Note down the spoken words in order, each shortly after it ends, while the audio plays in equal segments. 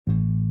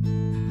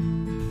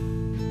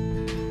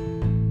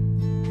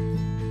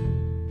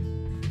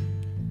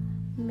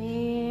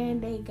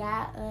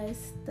got us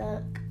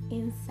stuck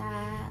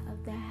inside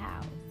of the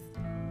house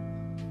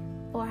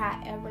for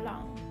however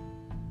long.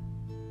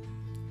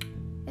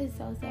 It's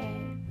so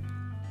sad.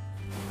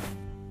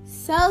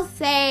 So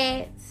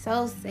sad.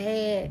 So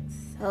sad.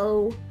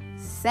 So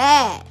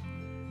sad.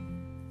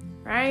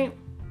 Right?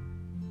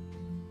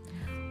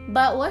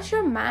 But what's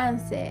your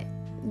mindset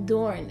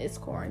during this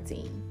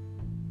quarantine?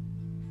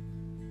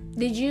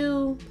 Did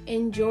you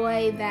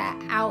enjoy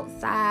that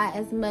outside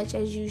as much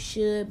as you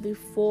should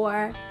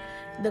before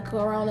the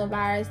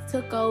coronavirus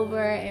took over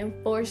and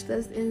forced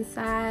us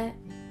inside?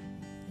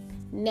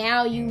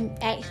 Now you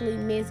actually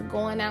miss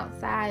going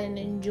outside and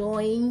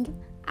enjoying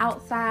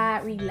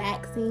outside,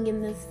 relaxing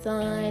in the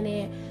sun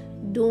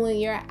and doing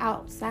your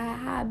outside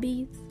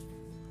hobbies?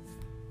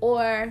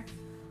 Or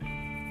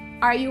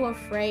are you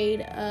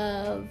afraid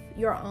of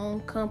your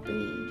own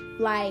company?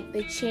 Like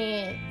the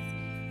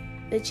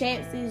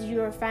chances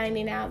you're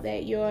finding out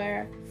that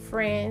your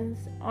friends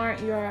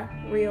aren't your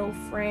real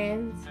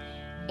friends,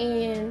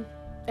 and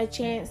a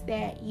chance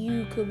that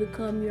you could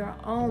become your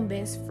own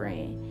best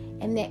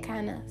friend, and that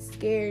kind of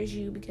scares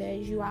you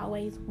because you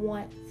always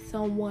want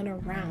someone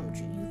around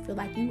you. You feel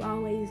like you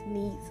always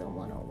need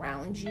someone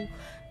around you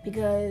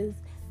because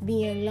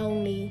being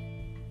lonely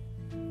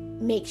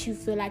makes you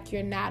feel like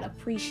you're not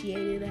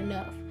appreciated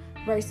enough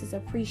versus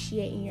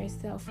appreciating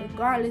yourself.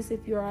 Regardless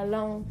if you're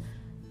alone,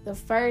 the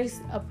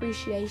first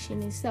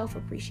appreciation is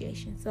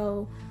self-appreciation.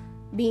 So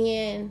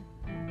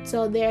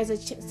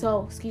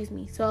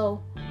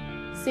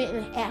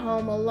sitting at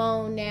home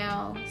alone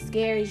now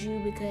scares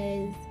you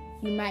because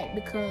you might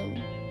become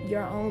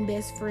your own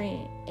best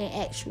friend and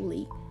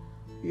actually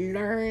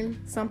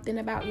learn something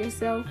about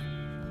yourself.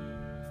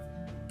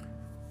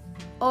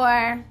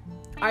 Or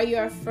are you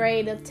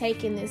afraid of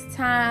taking this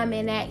time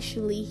and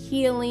actually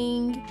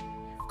healing,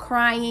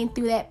 crying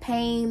through that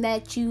pain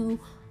that you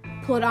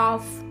put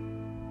off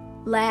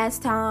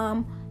last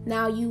time?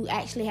 Now you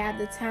actually have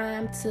the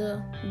time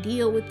to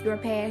deal with your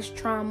past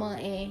trauma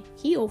and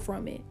heal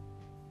from it.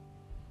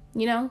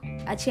 You know,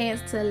 a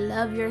chance to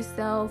love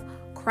yourself,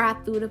 cry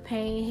through the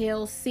pain,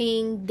 hell,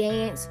 sing,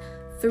 dance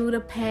through the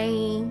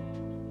pain,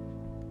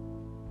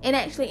 and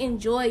actually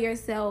enjoy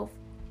yourself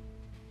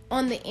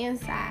on the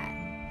inside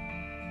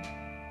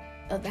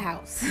of the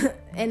house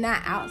and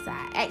not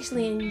outside.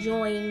 Actually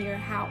enjoying your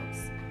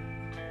house.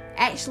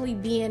 Actually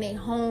being a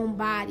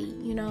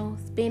homebody, you know,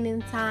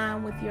 spending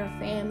time with your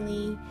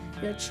family,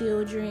 your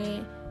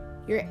children,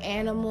 your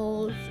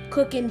animals,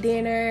 cooking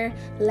dinner,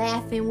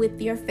 laughing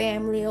with your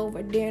family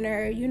over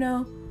dinner, you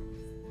know.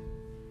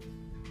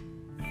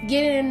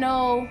 Getting to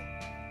know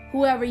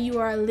whoever you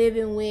are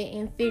living with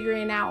and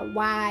figuring out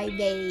why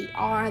they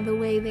are the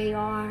way they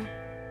are.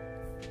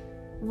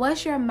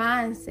 What's your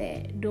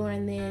mindset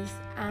during this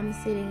I'm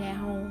sitting at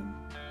home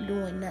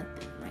doing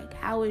nothing? Like,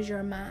 how is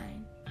your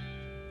mind?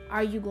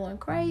 Are you going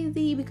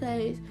crazy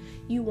because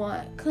you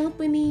want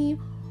company?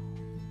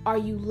 Are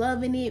you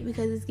loving it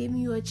because it's giving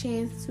you a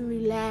chance to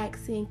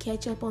relax and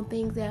catch up on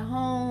things at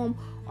home?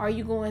 Are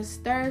you going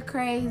stir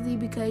crazy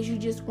because you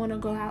just want to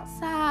go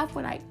outside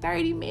for like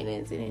 30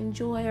 minutes and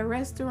enjoy a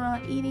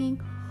restaurant eating?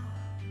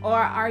 Or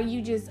are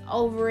you just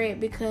over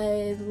it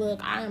because, look,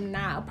 I'm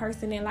not a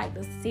person that like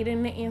to sit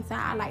in the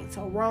inside. I like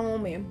to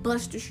roam and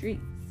bust the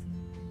streets.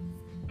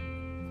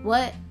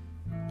 What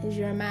is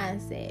your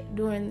mindset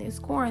during this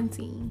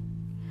quarantine?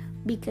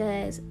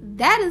 Because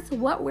that is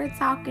what we're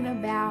talking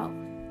about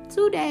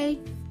today,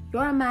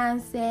 your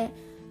mindset.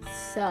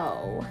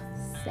 So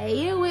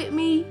say it with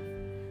me.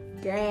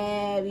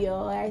 Grab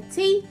your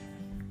tea,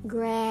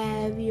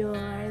 grab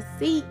your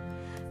seat,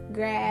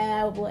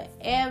 grab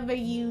whatever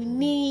you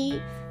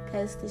need,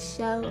 because the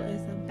show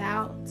is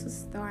about to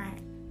start,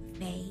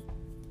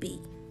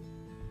 baby.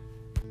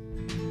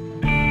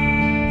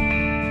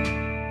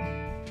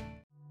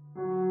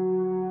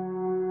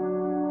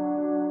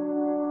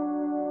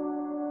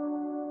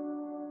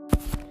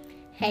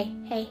 Hey.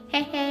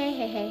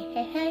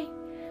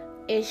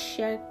 It's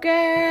your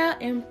girl,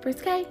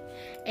 Empress K,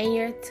 and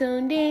you're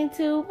tuned in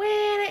to When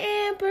the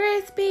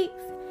Empress Speaks.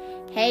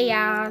 Hey,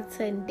 y'all.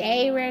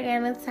 Today we're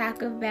going to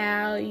talk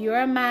about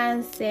your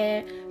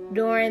mindset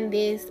during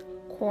this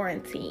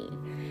quarantine.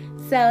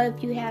 So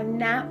if you have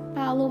not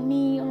followed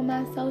me on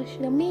my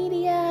social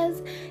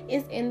medias,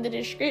 it's in the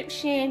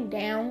description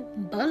down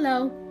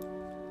below.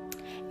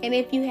 And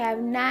if you have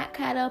not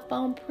caught up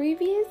on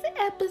previous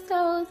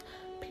episodes,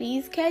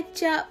 please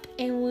catch up,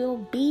 and we'll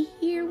be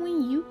here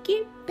when you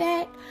get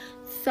back.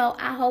 So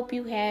I hope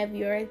you have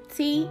your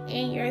tea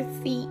and your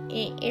seat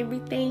and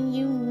everything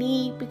you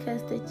need,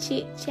 because the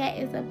chit chat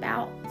is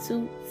about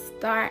to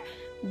start,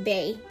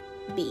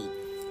 baby.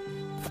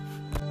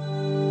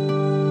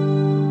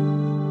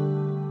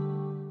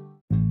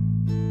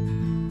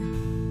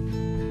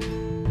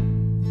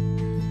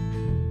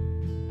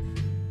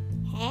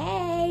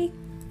 Hey,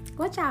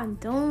 what y'all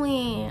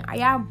doing? Are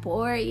y'all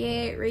bored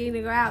yet? Ready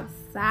to go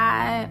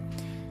outside?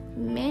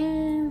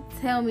 Man,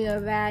 tell me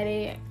about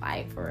it.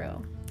 Like, for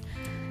real.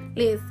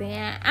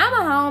 Listen, I'm a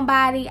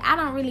homebody. I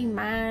don't really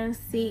mind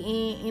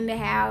sitting in the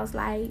house,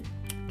 like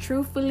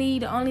truthfully,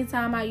 the only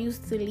time I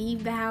used to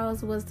leave the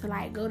house was to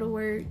like go to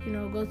work,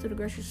 go to the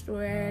grocery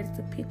store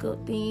to pick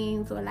up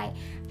things, or like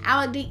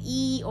out to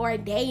eat, or a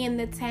day in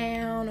the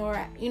town, or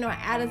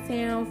out of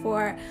town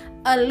for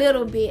a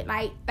little bit,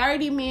 like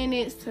 30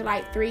 minutes to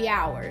like 3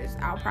 hours.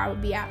 I'll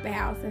probably be out the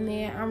house, and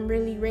then I'm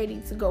really ready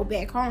to go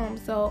back home.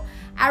 So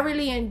I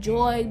really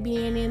enjoy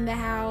being in the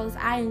house.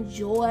 I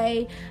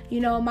enjoy,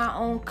 my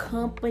own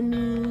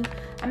company.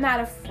 I'm not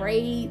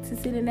afraid to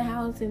sit in the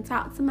house and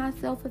talk to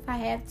myself if I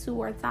have to,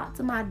 or talk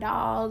to my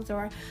dogs,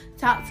 or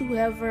talk to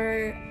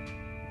whoever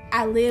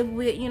I live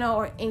with,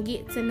 and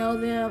get to know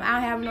them. I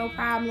don't have no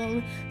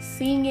problem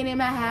singing in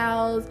my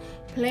house,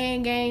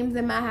 playing games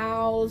in my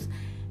house,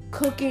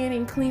 cooking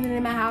and cleaning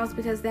in my house,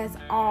 because that's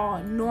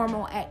all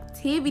normal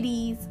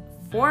activities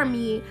for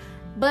me.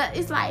 But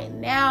it's like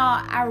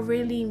now I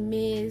really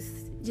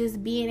miss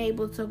just being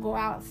able to go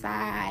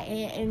outside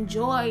and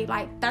enjoy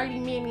like 30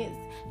 minutes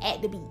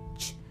at the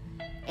beach,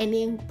 and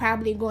then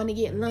probably going to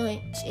get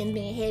lunch and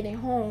then heading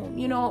home,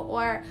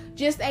 or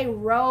just a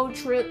road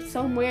trip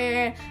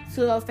somewhere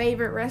to a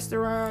favorite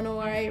restaurant,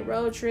 or a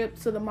road trip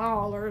to the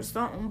mall or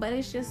something. But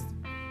it's just,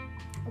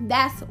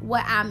 that's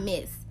what I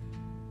miss,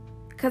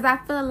 because I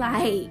feel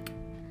like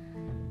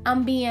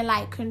I'm being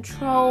like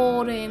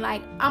controlled, and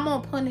like I'm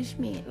on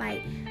punishment.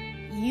 Like,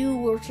 you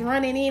was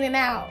running in and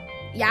out.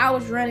 Y'all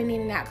was running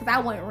in and out, because I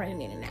wasn't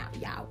running in and out.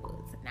 Y'all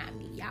was, not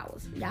me.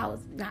 Y'all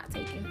was not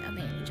taking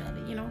advantage of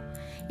it,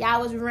 Y'all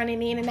was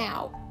running in and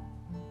out.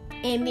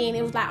 And then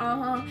it was like,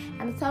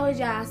 I told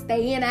y'all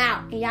stay in and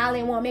out, and y'all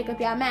didn't want to make up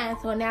your mind,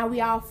 so now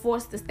we all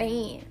forced to stay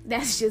in.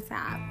 That's just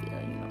how I feel,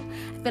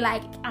 I feel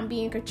like I'm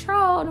being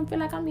controlled. I feel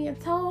like I'm being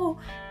told,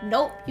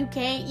 nope, you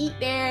can't eat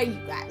there. You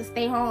got to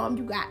stay home.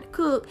 You got to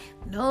cook.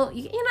 No,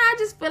 I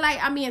just feel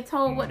like I'm being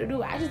told what to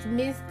do. I just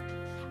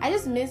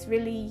miss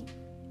really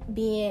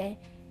being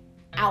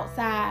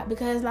outside,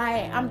 because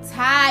like I'm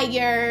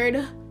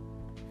tired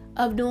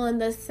of doing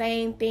the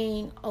same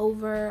thing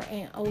over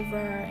and over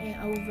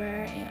and over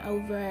and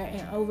over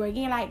and over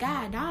again. Like,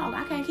 God, dog,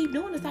 I can't keep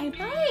doing the same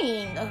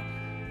thing.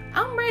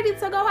 I'm ready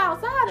to go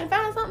outside and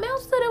find something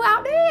else to do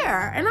out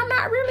there. And I'm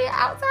not really an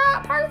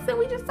outside person.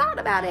 We just talked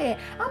about it.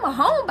 I'm a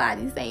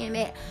homebody saying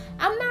that.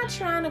 I'm not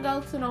trying to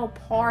go to no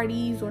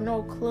parties or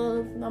no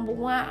clubs. Number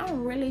one,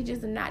 I'm really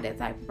just not that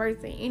type of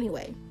person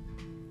anyway.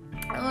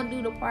 I don't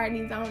do the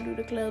parties. I don't do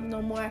the clubs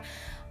no more.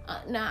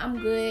 I'm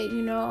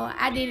good.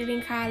 I did it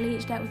in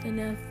college. That was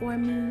enough for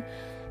me.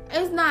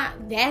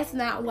 That's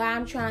not why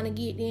I'm trying to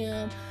get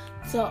them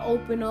to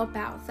open up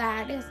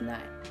outside. It's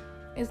not.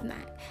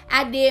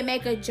 I did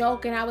make a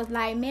joke, and I was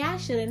like, man, I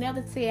should have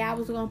never said I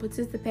was going to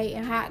participate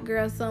in Hot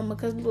Girl Summer,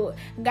 because look,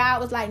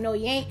 God was like, no,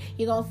 you ain't.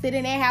 You're going to sit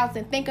in that house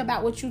and think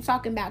about what you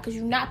talking about, because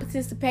you're not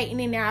participating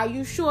in there. Are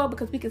you sure?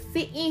 Because we can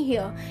sit in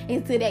here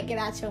until that get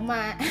out your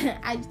mind.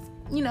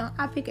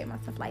 I pick at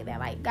myself like that.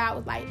 Like, God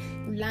was like,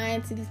 you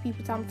lying to these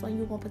people, talking to them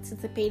you're going to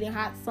participate in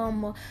Hot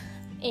Summer,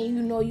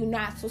 and you're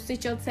not. So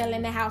sit your tail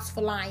in the house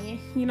for lying.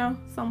 Little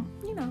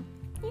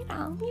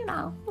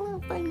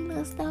funny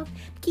little stuff.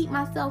 Keep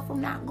myself from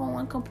not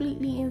going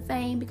completely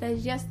insane,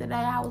 because yesterday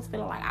I was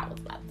feeling like I was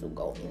about to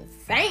go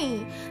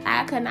insane.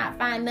 I could not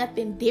find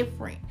nothing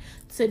different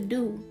to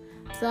do.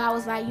 So I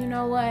was like, you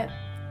know what?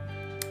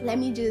 Let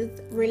me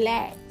just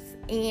relax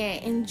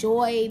and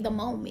enjoy the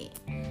moment.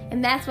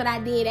 And that's what I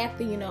did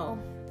after,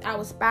 I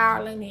was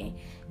spiraling and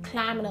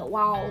climbing up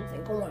walls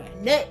and going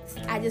nuts.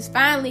 I just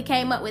finally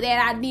came up with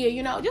that idea,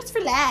 just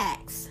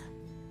relax.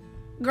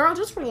 Girl,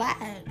 just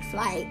relax.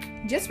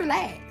 Like, just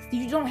relax.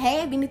 You don't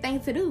have anything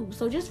to do,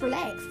 so just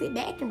relax. Sit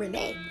back and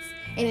relax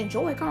and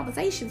enjoy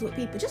conversations with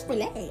people. Just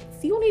relax.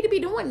 You don't need to be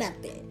doing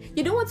nothing.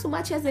 You're doing too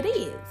much as it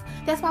is.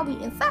 That's why we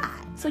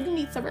inside. So you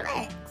need to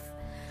relax.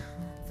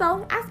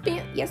 So I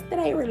spent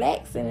yesterday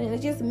relaxing, and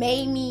it just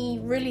made me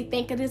really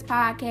think of this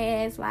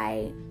podcast.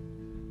 Like,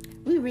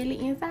 we really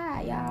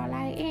inside, y'all.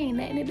 Like, it ain't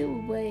nothing to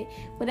do, but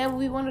whatever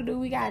we want to do,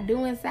 we got to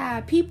do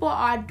inside. People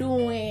are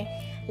doing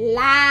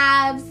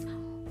lives,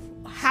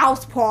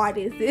 house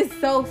parties. It's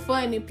so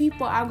funny.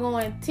 People are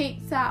going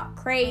TikTok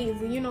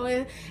crazy.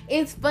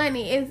 It's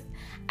funny.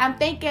 I'm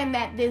thinking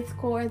that this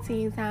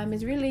quarantine time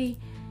is really,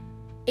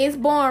 it's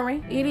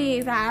boring. It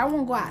is. I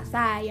want to go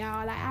outside,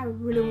 y'all. Like, I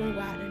really want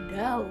to go out the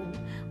door,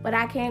 but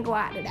I can't go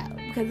out the door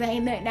because there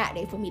ain't nothing out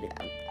there for me to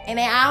go. And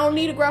then I don't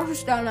need a grocery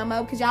store no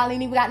more because y'all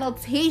ain't even got no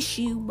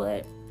tissue.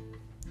 But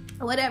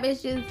whatever.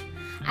 It's just,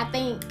 I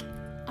think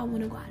I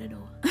want to go out the door.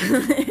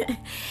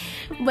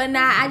 But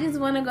nah, I just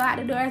want to go out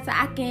the door so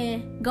I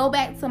can go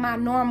back to my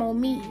normal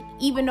me.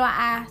 Even though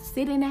I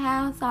sit in the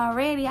house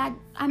already, I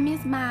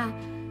miss my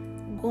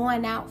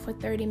going out for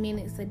 30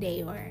 minutes a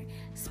day, or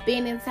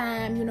spending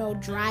time,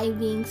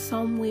 driving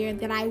somewhere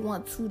that I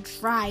want to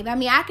drive. I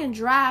mean, I can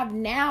drive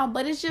now,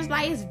 but it's just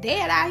like, it's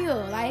dead out here.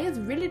 Like, it's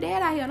really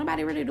dead out here.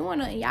 Nobody really doing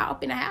nothing. Y'all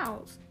up in the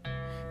house.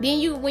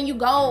 Then when you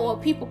go, or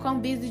people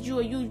come visit you,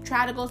 or you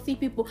try to go see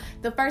people,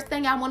 the first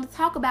thing I want to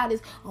talk about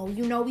is,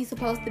 we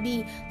supposed to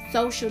be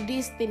social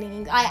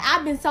distancing.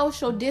 I've been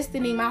social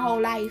distancing my whole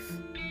life.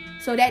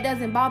 So that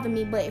doesn't bother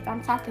me. But if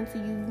I'm talking to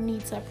you, you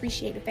need to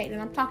appreciate the fact that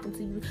I'm talking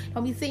to you.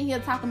 Don't be sitting here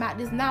talking about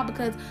this now,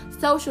 because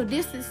social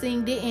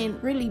distancing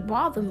didn't really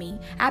bother me.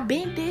 I've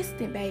been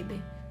distant,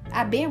 baby.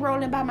 I've been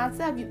rolling by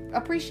myself. You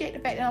appreciate the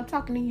fact that I'm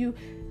talking to you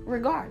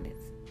regardless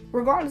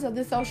of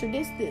the social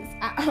distance.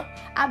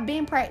 I've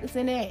been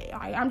practicing that.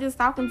 I'm just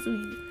talking to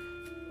you.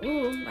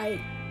 Ooh, like,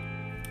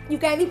 you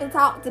can't even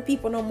talk to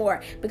people no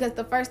more, because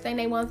the first thing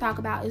they want to talk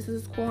about is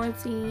this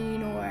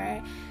quarantine,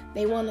 or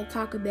they want to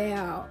talk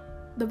about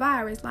the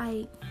virus.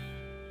 Like,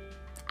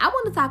 I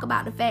want to talk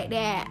about the fact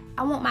that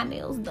I want my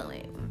nails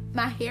done,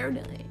 my hair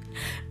done,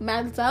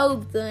 my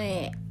toes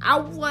done. I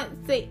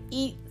want to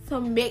eat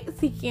some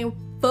Mexican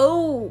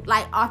food,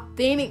 like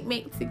authentic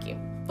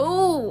Mexican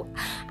food.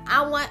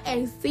 I want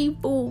a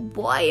seafood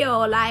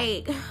boil.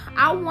 Like,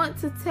 I want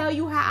to tell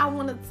you how I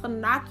wanted to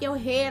knock your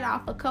head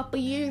off a couple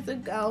years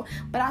ago,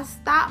 but I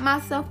stopped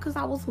myself because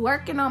I was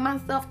working on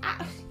myself.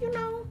 I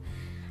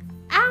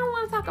don't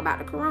want to talk about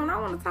the corona. I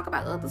want to talk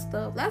about other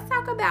stuff. Let's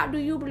talk about, do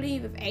you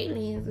believe if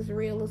aliens is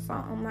real or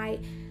something?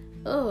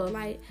 Because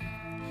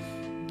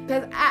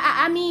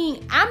I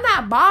mean, I'm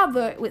not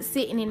bothered with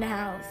sitting in the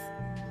house.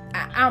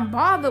 I'm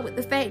bothered with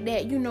the fact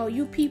that,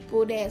 you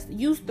people that's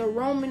used to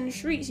roaming the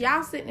streets,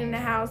 y'all sitting in the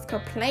house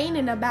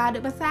complaining about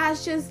it,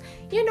 besides just,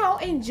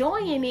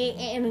 enjoying it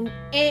and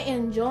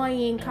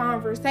enjoying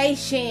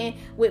conversation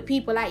with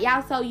people. Like,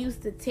 y'all so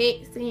used to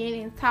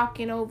texting and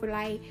talking over,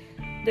 like,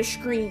 the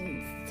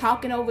screens,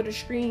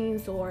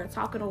 or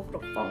talking over the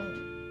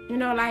phone.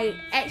 Like,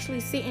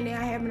 actually sitting there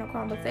having a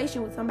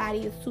conversation with somebody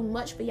is too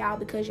much for y'all,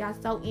 because y'all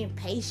so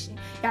impatient.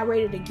 Y'all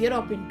ready to get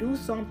up and do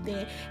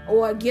something,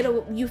 or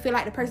you feel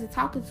like the person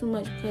talking too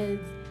much, because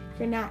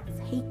you're not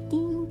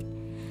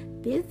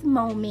taking this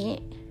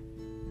moment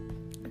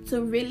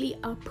to really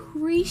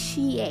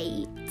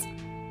appreciate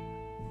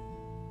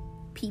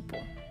people.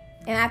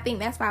 And I think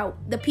that's why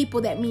the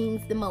people that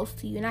means the most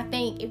to you. And I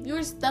think if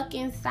you're stuck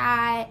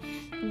inside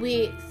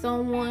with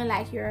someone,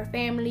 like your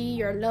family,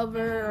 your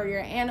lover, or your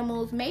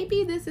animals,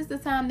 maybe this is the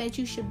time that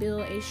you should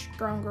build a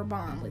stronger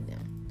bond with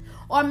them.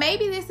 Or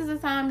maybe this is the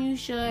time you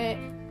should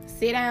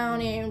sit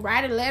down and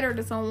write a letter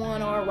to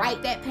someone, or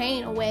write that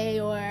pain away,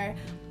 or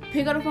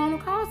pick up the phone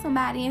and call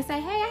somebody and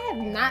say, hey, I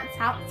have not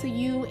talked to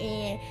you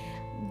in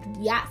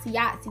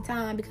yahtzee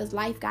time, because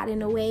life got in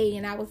the way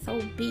and I was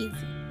so busy.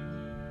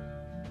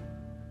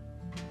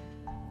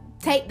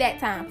 Take that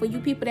time. For you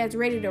people that's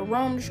ready to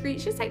roam the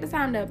streets, just take the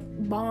time to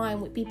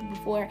bond with people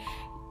before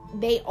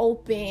they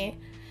open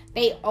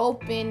the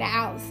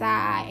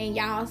outside and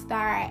y'all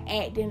start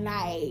acting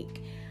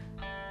like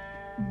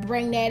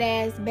bring that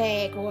ass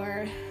back,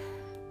 or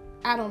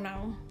I don't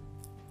know,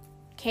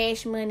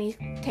 Cash Money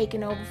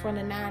taking over from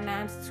the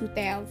 99s to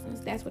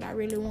 2000s. That's what I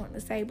really wanted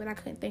to say, but I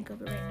couldn't think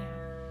of it right now.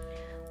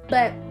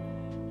 But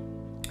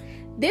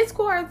this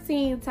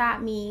quarantine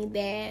taught me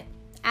that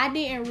I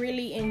didn't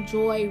really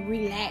enjoy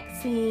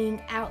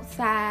relaxing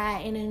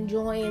outside and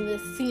enjoying the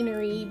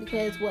scenery,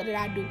 because what did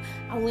I do?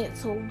 I went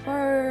to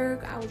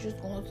work. I was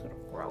just going to the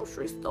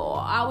grocery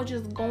store. I was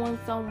just going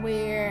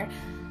somewhere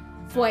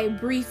for a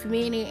brief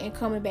minute and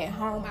coming back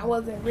home. I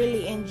wasn't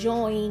really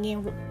enjoying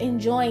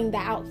the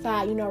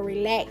outside,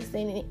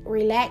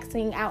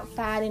 relaxing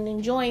outside and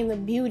enjoying the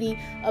beauty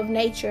of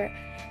nature.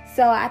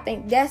 So I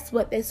think that's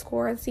what this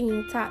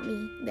quarantine taught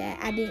me, that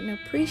I didn't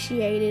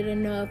appreciate it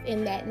enough,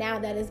 and that now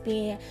that it's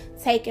being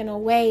taken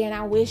away and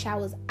I wish I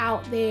was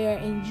out there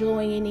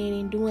enjoying it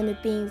and doing the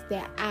things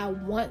that I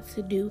want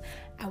to do,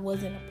 I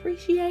wasn't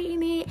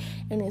appreciating it,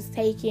 and it's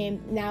taken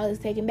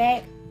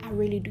back. I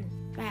really do.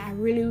 Like, I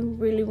really,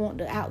 really want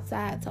the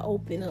outside to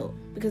open up,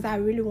 because I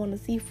really want the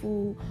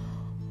seafood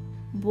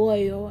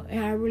boil,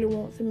 and I really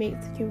want some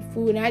Mexican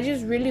food, and I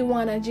just really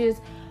want to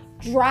just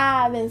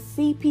drive and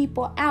see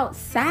people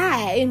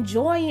outside,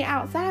 enjoying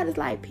outside. It's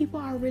like people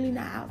are really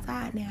not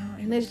outside now,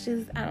 and it's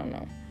just, I don't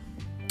know.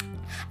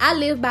 I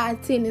live by a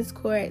tennis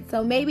court,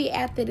 so maybe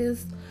after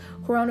this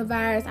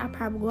coronavirus, I'll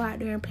probably go out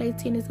there and play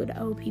tennis with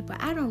the old people.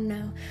 I don't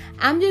know.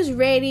 I'm just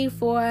ready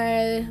for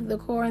the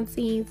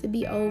quarantine to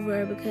be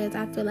over, because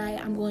I feel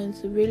like I'm going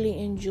to really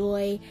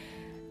enjoy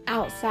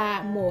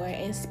outside more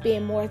and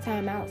spend more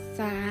time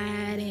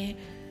outside and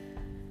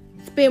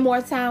spend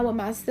more time with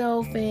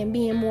myself and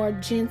being more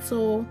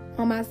gentle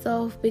on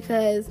myself,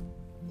 because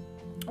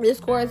this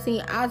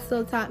quarantine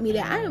also taught me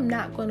that I am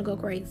not going to go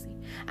crazy.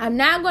 I'm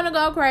not going to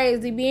go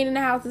crazy. Being in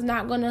the house is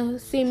not going to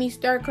see me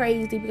stir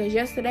crazy, because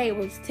yesterday it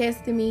was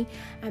testing me.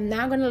 I'm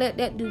not going to let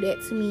that do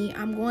that to me.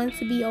 I'm going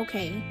to be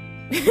okay.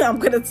 I'm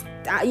going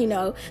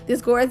to,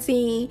 this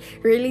quarantine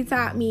really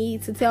taught me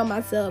to tell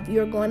myself,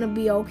 you're going to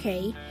be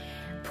okay.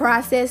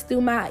 Process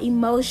through my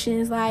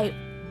emotions. Like,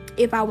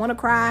 if I want to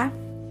cry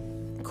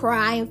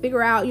and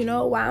figure out,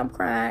 why I'm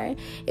crying.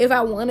 If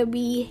I want to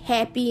be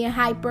happy and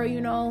hyper,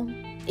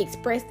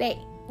 express that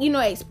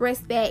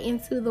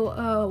into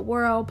the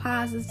world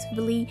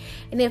positively.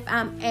 And if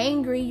I'm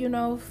angry,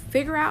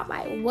 figure out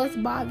like what's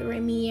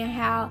bothering me and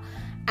how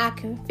I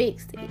can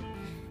fix it.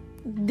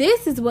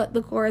 This is what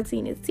the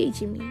quarantine is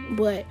teaching me.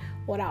 But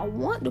what I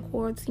want the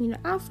quarantine to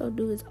also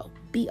do is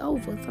be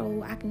over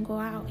so I can go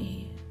out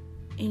and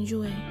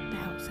enjoy the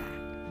outside.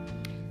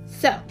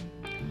 So,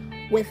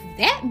 with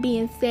that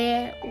being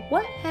said,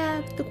 what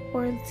has the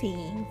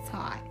quarantine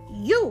taught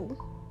you?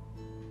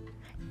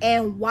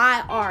 And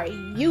why are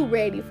you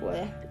ready for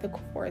the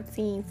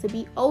quarantine to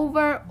be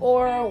over?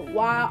 Or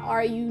why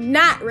are you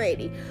not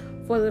ready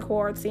for the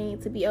quarantine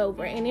to be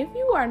over? And if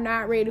you are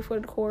not ready for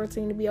the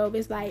quarantine to be over,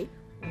 it's like,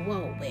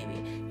 whoa,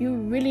 baby. You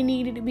really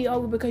need it to be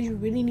over because you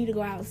really need to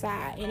go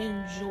outside and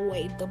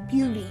enjoy the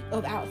beauty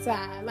of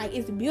outside. Like,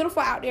 it's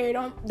beautiful out there.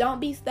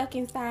 Don't be stuck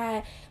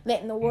inside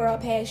letting the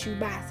world pass you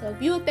by. So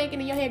if you're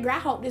thinking in your head, girl, I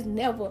hope this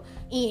never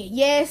end.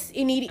 Yes,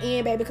 it need to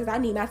end, baby, because I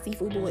need my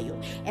seafood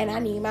boil. And I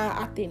need my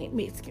authentic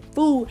Mexican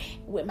food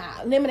with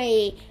my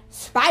lemonade,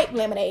 spiked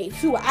lemonade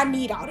too. I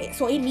need all that.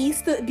 So it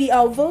needs to be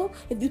over.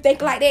 If you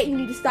think like that, you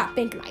need to stop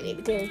thinking like that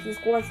because this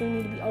quarantine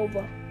need to be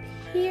over.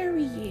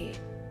 Period.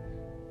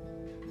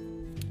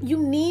 You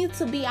need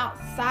to be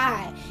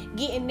outside,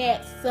 getting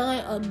that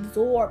sun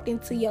absorbed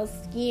into your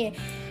skin.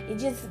 And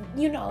just,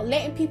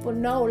 letting people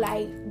know,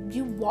 like,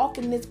 you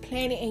walking this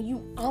planet and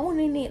you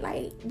owning it.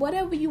 Like,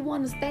 whatever you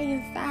want to stay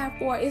inside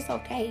for, it's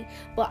okay.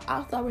 But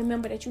also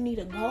remember that you need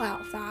to go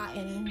outside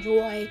and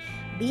enjoy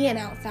being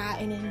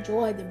outside and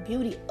enjoy the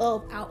beauty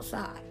of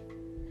outside.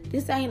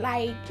 This ain't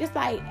like, it's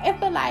like, I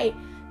feel like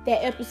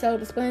that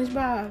episode of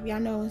SpongeBob. Y'all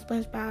know when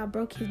SpongeBob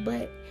broke his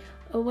butt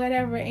or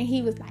whatever, and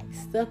he was like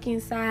stuck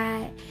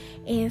inside,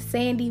 and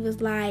Sandy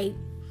was like,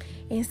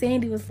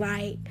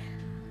 SpongeBob,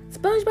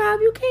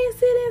 you can't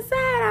sit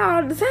inside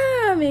all the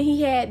time. And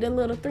he had the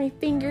little 3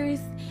 fingers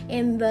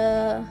and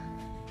the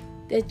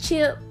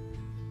chip,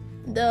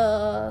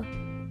 the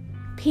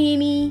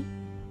penny,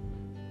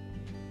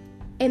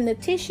 and the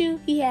tissue.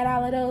 He had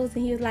all of those,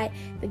 and he was like,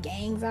 the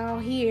gang's all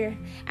here.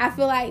 I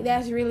feel like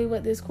that's really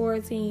what this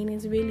quarantine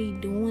is really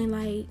doing.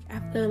 Like, I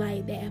feel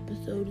like that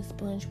episode of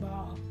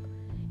SpongeBob.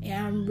 And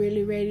I'm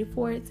really ready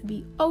for it to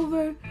be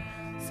over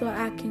so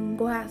I can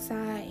go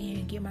outside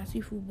and get my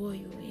seafood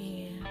boiled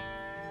and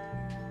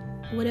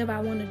whatever I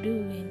want to do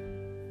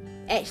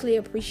and actually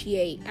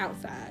appreciate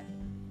outside.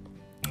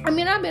 I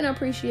mean, I've been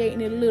appreciating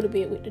it a little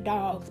bit with the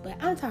dogs, but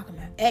I'm talking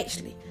about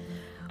actually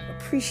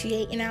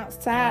appreciating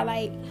outside.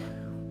 Like,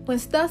 when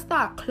stuff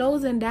start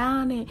closing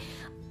down and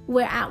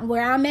where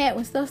I'm at,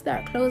 when stuff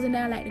start closing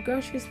down, like the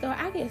grocery store,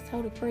 I get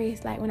so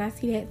depressed, like, when I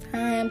see that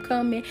time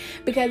coming,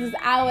 because it's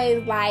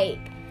always like,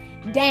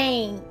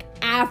 dang,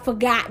 I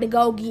forgot to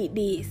go get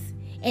this,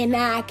 and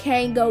now I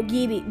can't go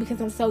get it because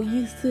I'm so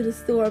used to the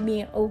store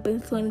being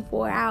open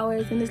 24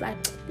 hours, and it's like,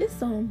 this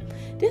some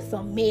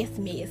mess,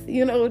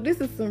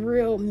 this is some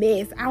real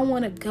mess. I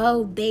want to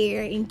go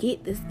there and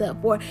get the stuff,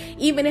 or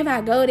even if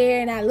I go there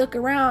and I look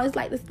around, it's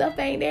like the stuff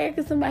ain't there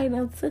because somebody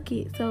done took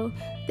it. So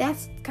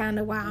that's kind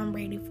of why I'm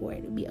ready for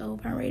it to be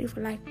over. I'm ready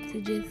for life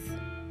to just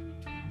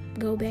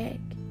go back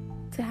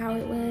to how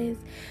it was,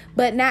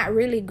 but not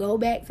really go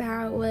back to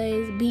how it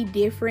was. Be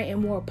different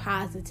and more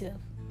positive.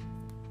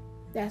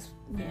 That's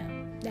what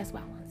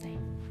I want to say.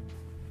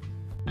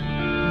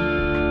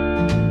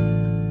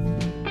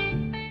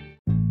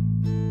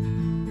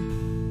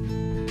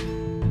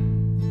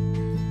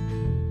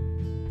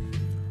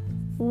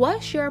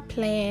 What's your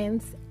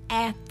plans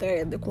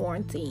after the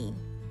quarantine?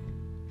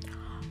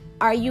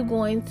 Are you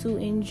going to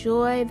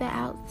enjoy the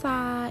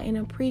outside and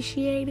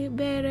appreciate it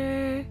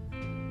better?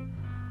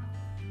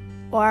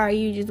 Or are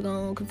you just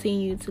going to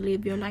continue to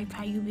live your life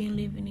how you've been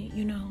living it,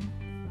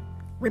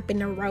 ripping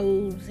the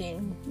roads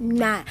and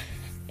not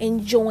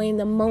enjoying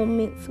the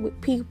moments with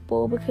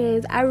people?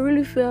 Because I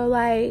really feel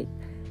like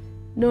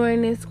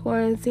during this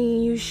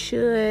quarantine, you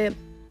should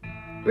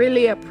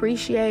really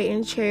appreciate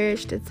and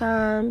cherish the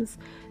times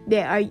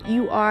that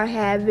you are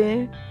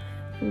having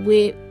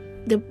with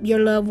your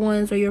loved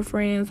ones or your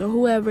friends or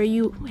whoever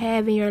you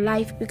have in your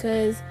life,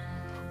 because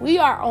we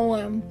are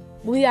on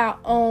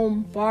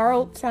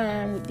borrowed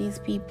time with these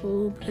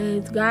people,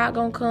 because God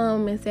gonna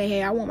come and say,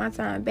 hey, I want my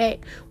time back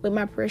with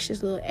my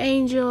precious little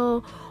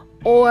angel.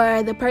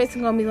 Or the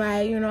person gonna be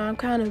like, I'm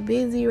kind of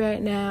busy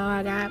right now.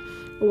 I got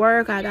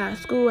work, I got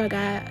school, I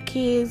got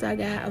kids, I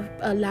got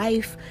a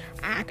life.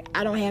 I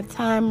don't have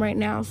time right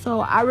now. So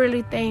I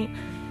really think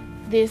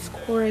this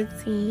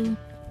quarantine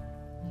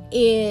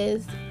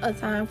is a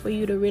time for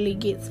you to really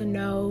get to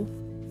know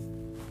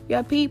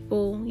your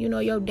people,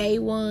 your day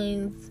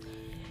ones.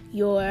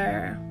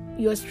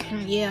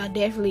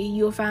 Definitely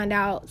you'll find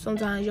out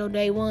sometimes your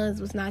day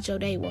ones was not your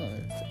day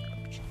ones.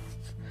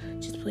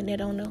 Just putting it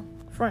on the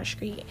front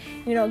street.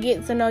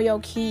 Get to know your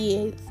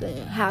kids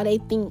and how they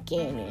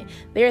thinking and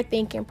their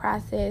thinking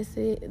process,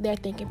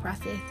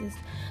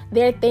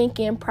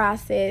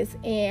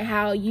 and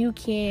how you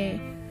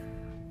can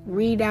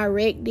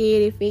redirect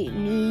it if it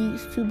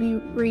needs to be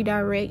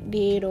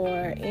redirected,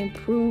 or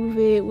improve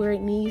it where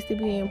it needs to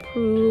be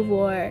improved,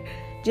 or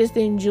just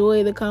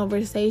enjoy the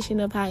conversation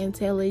of how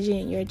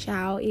intelligent your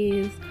child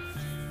is.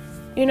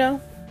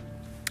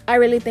 I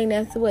really think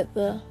that's what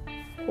the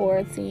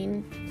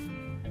quarantine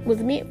was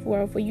meant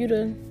for you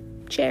to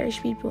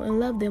cherish people and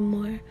love them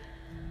more.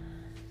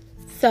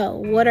 So,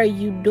 what are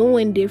you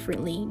doing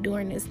differently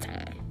during this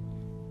time?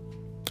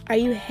 Are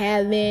you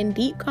having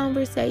deep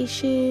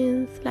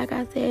conversations, like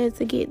I said,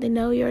 to get to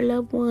know your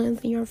loved ones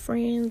and your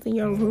friends and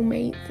your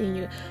roommates and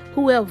your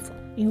whoever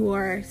you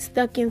are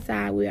stuck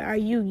inside with? Are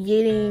you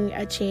getting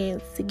a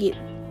chance to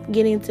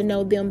getting to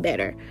know them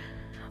better?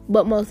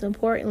 But most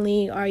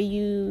importantly, are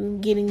you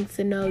getting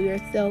to know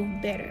yourself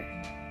better?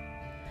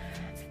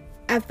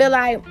 I feel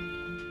like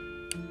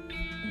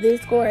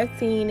this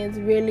quarantine is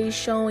really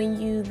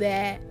showing you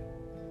that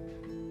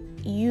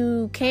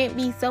you can't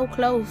be so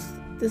close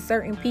to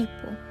certain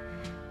people.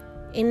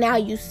 And now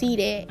you see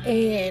that,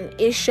 and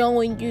it's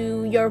showing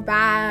you your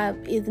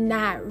vibe is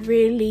not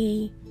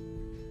really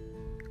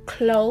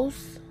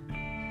close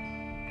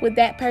with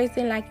that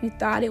person like you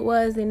thought it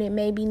was, and it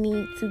maybe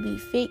needs to be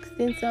fixed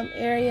in some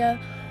area.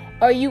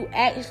 Or you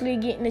actually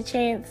getting a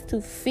chance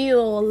to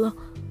feel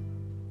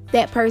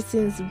that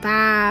person's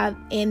vibe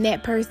and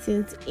that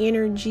person's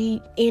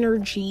energy,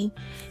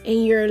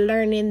 and you're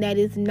learning that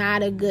it's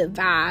not a good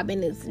vibe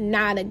and it's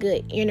not a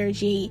good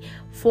energy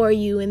for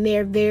you, and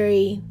they're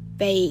very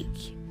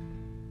fake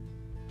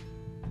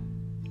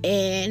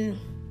and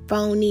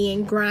phony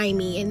and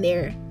grimy, and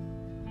they're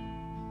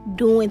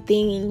doing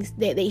things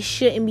that they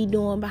shouldn't be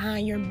doing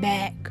behind your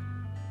back.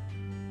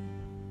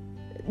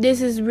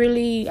 This is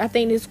really, I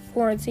think this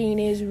quarantine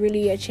is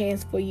really a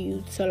chance for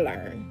you to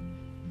learn.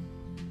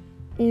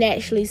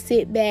 Naturally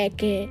sit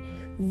back and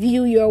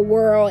view your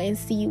world and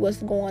see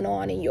what's going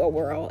on in your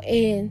world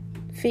and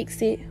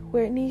fix it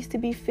where it needs to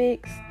be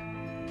fixed,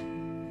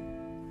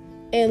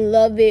 and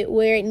love it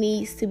where it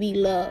needs to be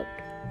loved.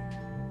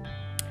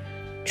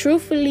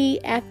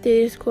 Truthfully, after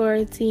this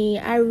quarantine,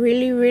 I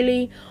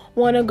really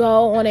want to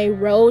go on a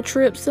road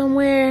trip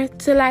somewhere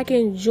to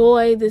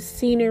enjoy the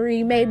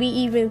scenery, maybe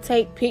even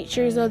take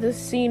pictures of the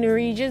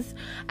scenery.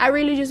 I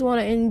really just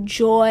want to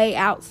enjoy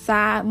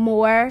outside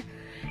more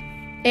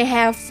and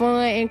have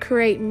fun and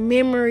create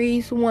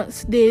memories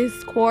once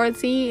this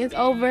quarantine is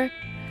over.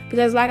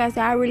 Because like I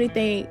said, I really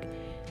think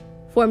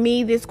for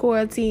me, this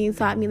quarantine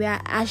taught me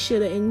that I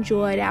should have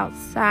enjoyed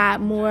outside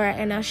more,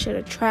 and I should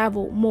have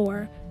traveled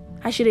more.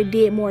 I should have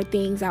did more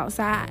things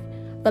outside.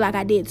 But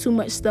I did too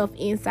much stuff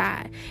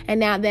inside.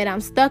 And now that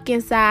I'm stuck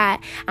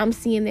inside, I'm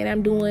seeing that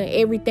I'm doing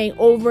everything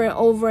over and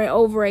over and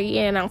over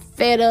again. I'm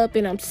fed up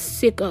and I'm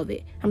sick of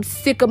it. I'm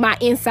sick of my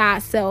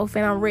inside self,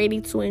 and I'm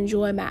ready to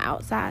enjoy my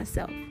outside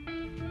self.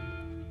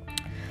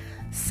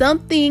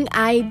 Something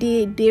I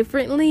did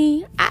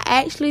differently, I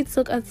actually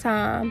took a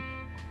time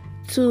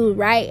to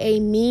write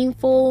a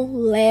meaningful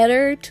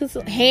letter,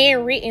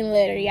 handwritten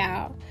letter,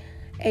 y'all.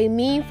 A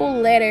meaningful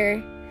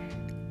letter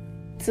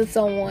to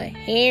someone.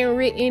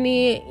 Handwritten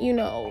it,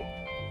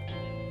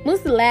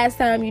 When's the last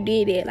time you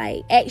did it?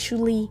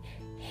 Actually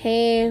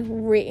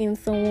handwritten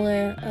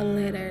someone a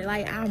letter.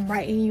 I'm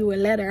writing you a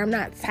letter. I'm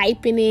not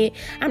typing it.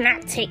 I'm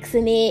not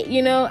texting it.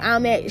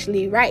 I'm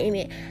actually writing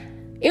it.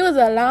 It was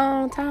a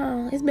long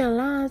time. It's been a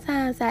long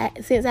time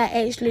since I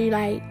actually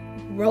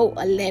wrote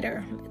a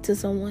letter to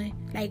someone.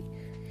 I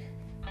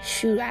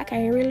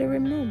can't really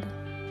remember.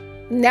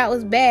 And that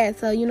was bad.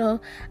 So,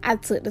 I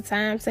took the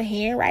time to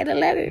handwrite a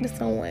letter to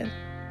someone.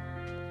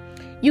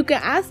 You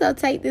can also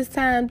take this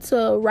time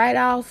to write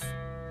off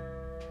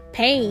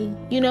pain.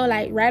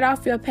 Write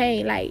off your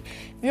pain. If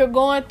you're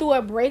going through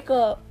a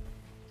breakup,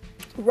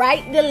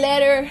 write a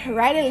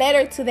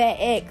letter to that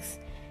ex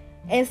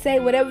and say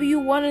whatever you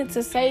wanted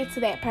to say to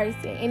that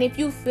person. And if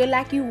you feel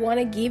like you want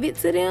to give it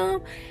to them,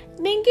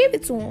 then give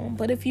it to them.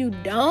 But if you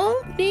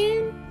don't,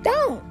 then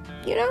don't.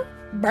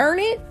 Burn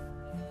it,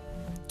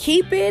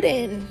 keep it,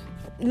 and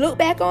look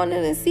back on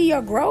it and see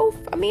your growth.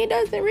 It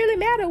doesn't really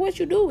matter what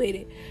you do with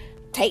it.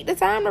 Take the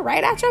time to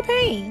write out your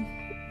pain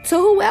to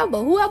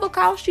whoever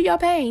caused you your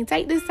pain.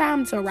 Take this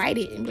time to write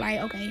it and be like,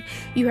 okay,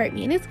 you hurt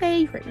me in this way,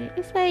 you hurt me in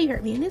this way, you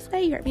hurt me in this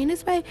way, you hurt me in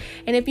this way.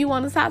 And if you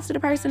want to talk to the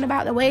person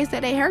about the ways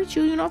that they hurt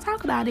you,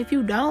 talk about it. If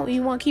you don't,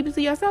 you want to keep it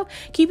to yourself,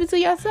 keep it to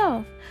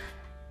yourself.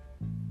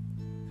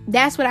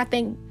 That's what I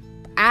think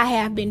I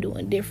have been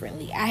doing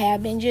differently. I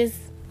have been just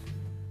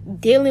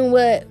dealing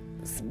with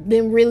what's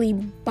been really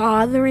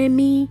bothering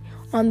me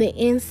on the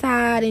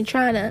inside and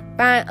trying to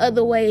find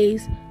other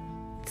ways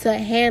to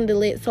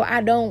handle it so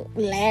I don't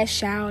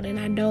lash out and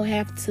I don't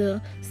have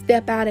to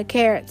step out of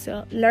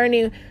character.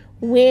 Learning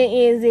when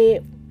is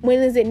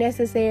it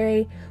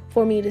necessary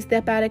for me to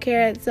step out of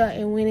character,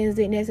 and when is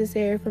it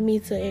necessary for me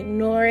to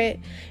ignore it,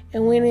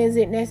 and when is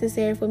it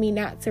necessary for me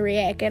not to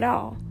react at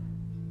all.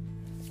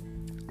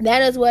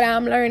 That is what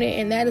I'm learning,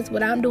 and that is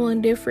what I'm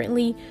doing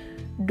differently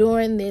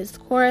during this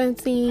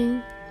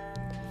quarantine.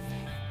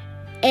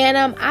 And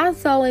I'm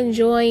also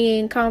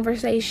enjoying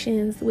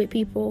conversations with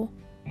people.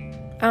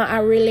 I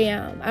really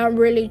am. I'm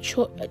really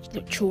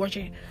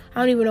Georgia. I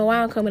don't even know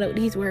why I'm coming up with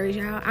these words,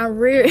 y'all. I'm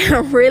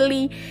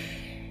really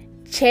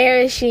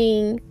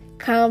cherishing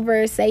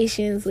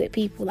conversations with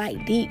people,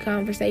 deep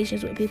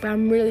conversations with people.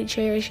 I'm really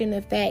cherishing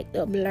the fact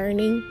of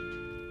learning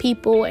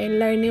people and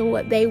learning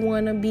what they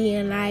want to be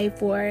in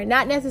life, or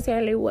not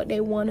necessarily what they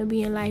want to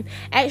be in life,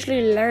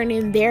 actually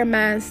learning their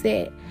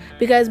mindset.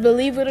 Because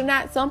believe it or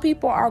not, some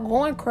people are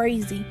going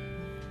crazy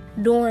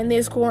during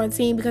this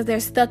quarantine because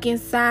they're stuck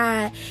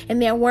inside and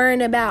they're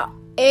worrying about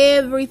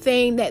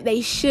everything that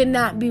they should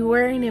not be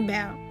worrying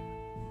about.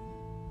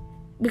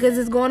 Because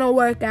it's going to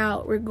work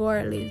out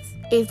regardless.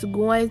 It's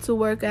going to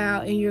work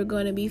out and you're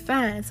going to be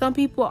fine. Some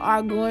people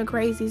are going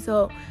crazy,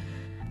 so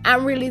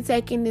I'm really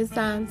taking this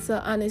time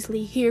to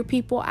honestly hear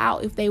people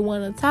out. If they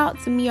want to talk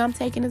to me, I'm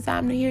taking the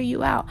time to hear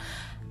you out.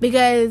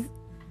 Because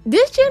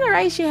this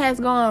generation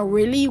has gone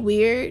really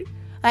weird.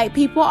 Like,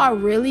 people are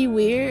really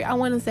weird. I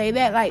want to say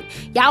that. Like,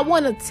 y'all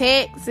want to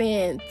text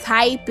and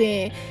type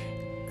and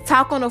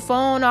talk on the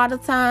phone all the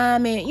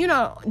time and,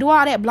 do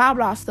all that blah,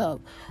 blah stuff.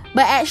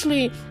 But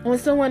actually, when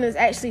someone is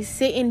actually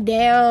sitting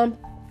down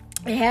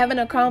and having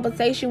a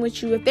conversation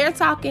with you, if they're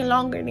talking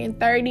longer than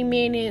 30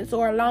 minutes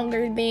or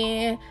longer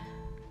than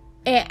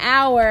an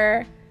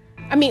hour,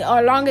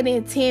 or longer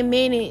than 10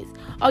 minutes,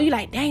 you're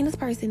like, dang, this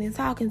person is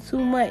talking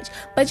too much.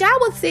 But y'all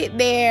would sit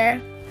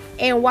there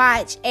and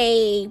watch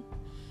a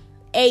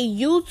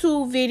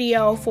YouTube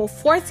video for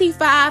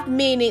 45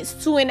 minutes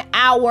to an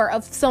hour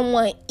of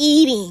someone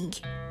eating.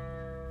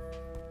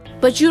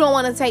 But you don't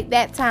want to take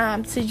that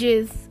time to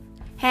just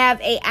have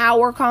an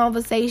hour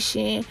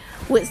conversation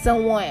with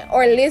someone,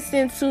 or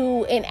listen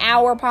to an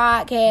hour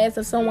podcast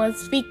of someone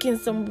speaking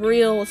some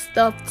real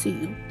stuff to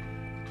you.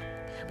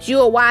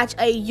 You'll watch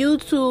a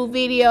YouTube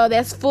video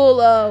that's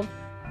full of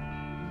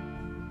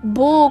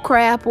bull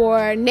crap or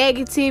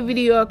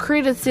negativity or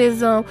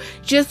criticism,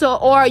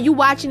 or you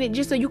watching it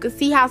just so you can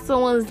see how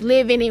someone's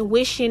living and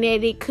wishing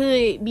that it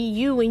could be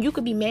you, and you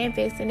could be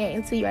manifesting that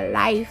into your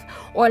life,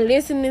 or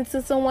listening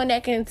to someone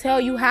that can tell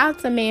you how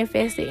to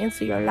manifest it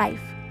into your life.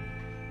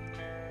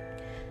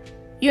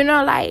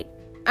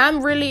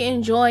 I'm really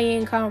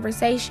enjoying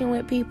conversation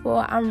with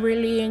people. I'm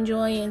really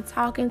enjoying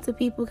talking to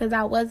people, because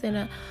I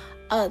wasn't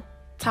a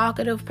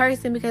talkative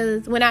person.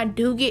 Because when I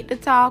do get to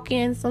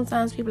talking,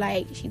 sometimes people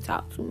like, she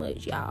talk too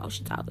much, y'all.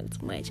 She talking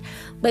too much.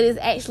 But it's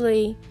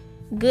actually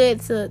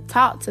good to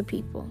talk to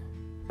people.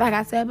 Like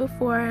I said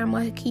before, I'm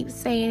going to keep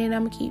saying it.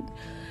 I'm going to keep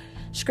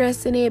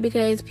stressing it,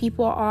 because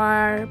people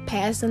are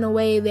passing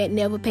away that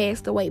never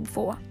passed away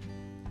before.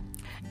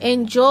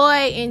 Enjoy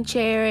and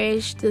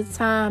cherish the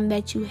time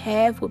that you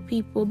have with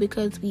people,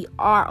 because we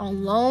are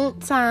on long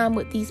time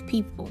with these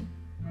people.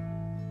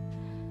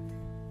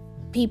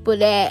 People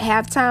that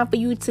have time for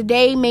you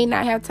today may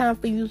not have time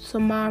for you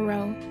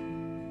tomorrow,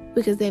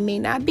 because they may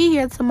not be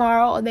here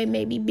tomorrow, or they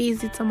may be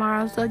busy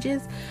tomorrow. So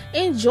just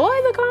enjoy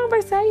the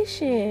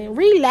conversation.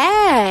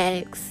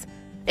 Relax.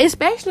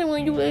 Especially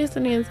when you're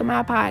listening to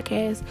my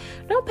podcast.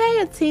 Don't pay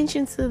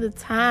attention to the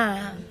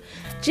time.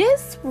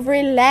 Just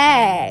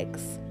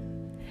relax.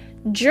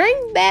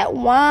 Drink that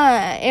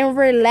wine and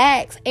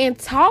relax and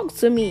talk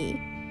to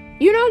me.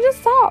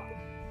 Just talk.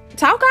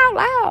 Talk out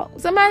loud.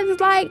 Somebody's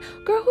just like,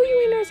 girl, who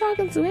you in there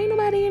talking to? Ain't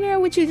nobody in there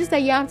with you. Just say,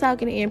 yeah, I'm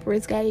talking to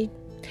Empress K.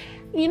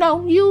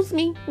 Use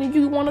me when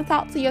you want to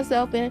talk to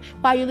yourself, and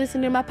while you're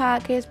listening to my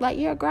podcast, like,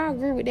 yeah, girl, I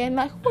agree with that. And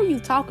like, who are you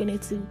talking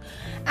to?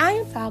 I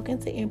am talking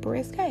to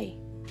Empress K.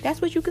 That's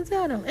what you can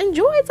tell them.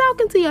 Enjoy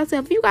talking to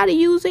yourself. If you got to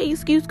use an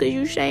excuse because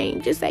you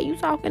ashamed, just say you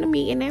talking to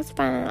me, and that's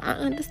fine. I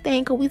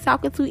understand, because we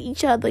talking to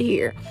each other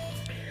here.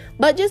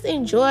 But just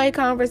enjoy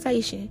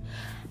conversation.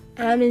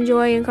 I'm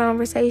enjoying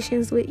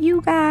conversations with you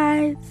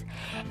guys,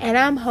 and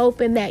I'm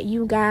hoping that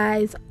you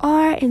guys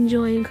are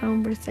enjoying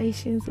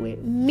conversations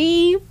with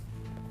me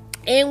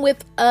and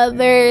with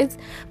others,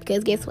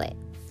 because guess what?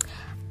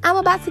 I'm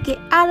about to get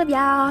out of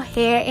y'all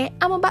hair, and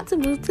I'm about to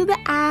move to the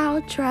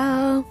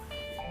outro.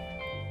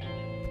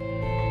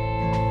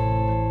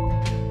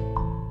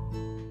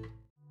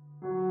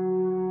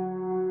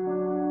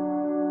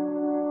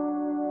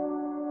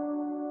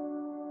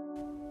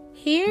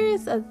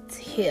 Here's a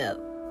tip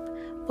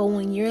for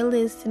when you're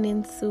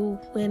listening to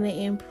When the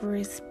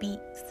Emperor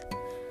Speaks.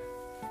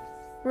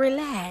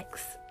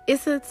 Relax.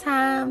 It's a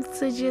time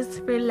to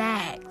just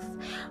relax.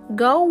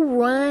 Go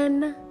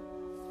run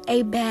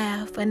a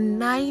bath, a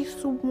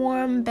nice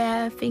warm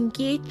bath, and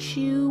get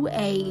you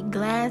a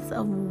glass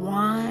of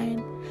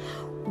wine.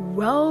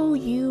 Roll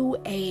you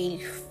a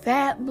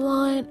fat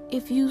blunt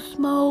if you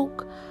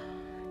smoke.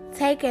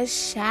 Take a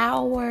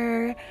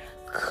shower.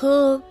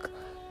 Cook.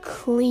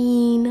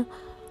 Clean.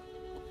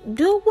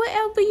 Do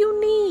whatever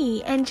you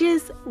need, and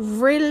just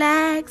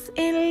relax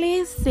and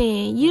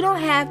listen. You don't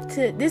have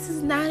to, this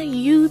is not a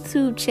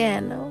YouTube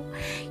channel.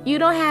 You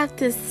don't have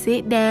to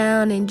sit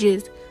down and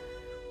just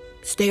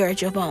stare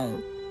at your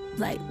phone.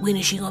 Like, when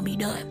is she gonna be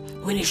done?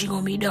 When is she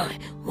gonna be done?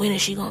 When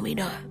is she gonna be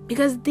done?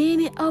 Because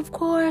then, of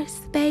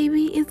course,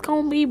 baby, it's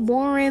gonna be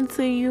boring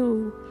to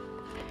you.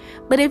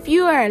 But if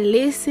you are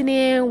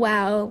listening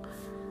while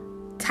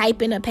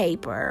typing a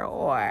paper,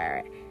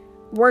 or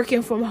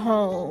working from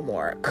home,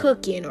 or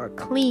cooking, or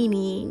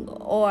cleaning,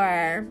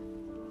 or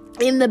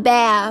in the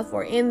bath,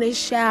 or in the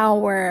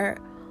shower,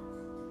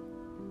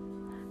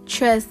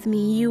 Trust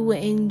me, you will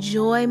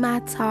enjoy my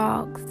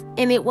talks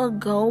and it will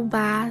go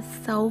by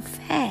so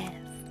fast.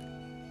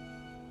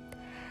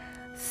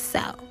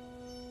 So,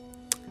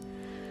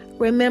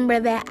 remember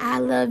that I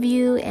love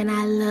you and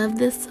I love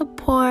the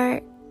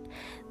support.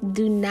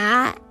 Do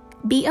not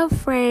be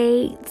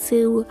afraid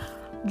to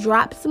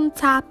drop some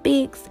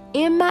topics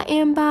in my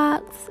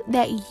inbox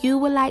that you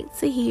would like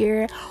to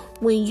hear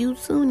when you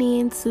tune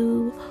in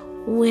to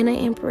When an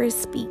Emperor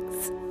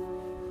Speaks.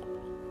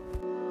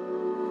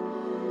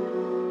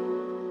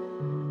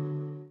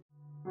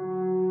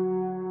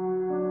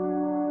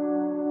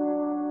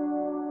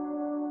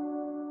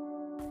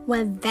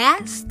 Well,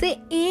 that's the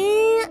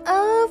end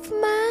of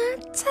my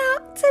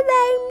talk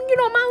today.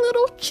 My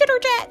little chit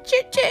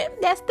chat.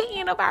 That's the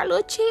end of our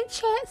little chit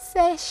chat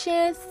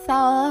session.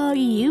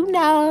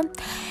 So,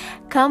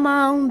 come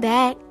on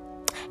back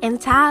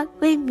and talk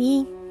with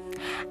me.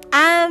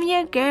 I'm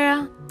your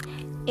girl,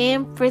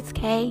 Empress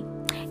K,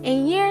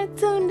 and you're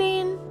tuned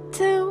in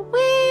to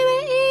When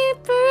an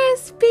Emperor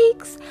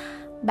Speaks.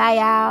 Bye,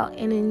 y'all,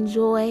 and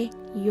enjoy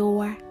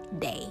your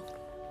day.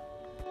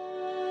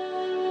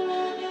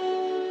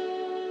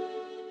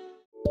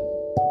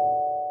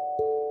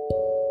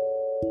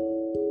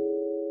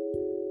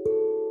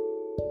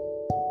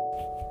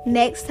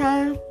 Next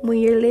time, when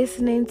you're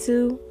listening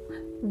to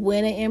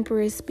When an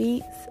Emperor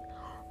Speaks,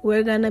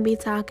 we're going to be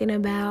talking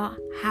about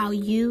how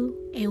you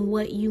and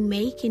what you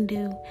can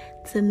do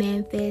to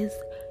manifest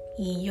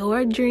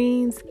your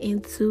dreams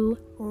into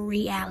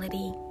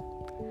reality.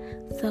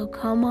 So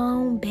come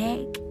on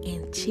back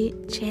and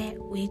chit chat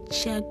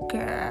with your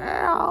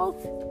girl.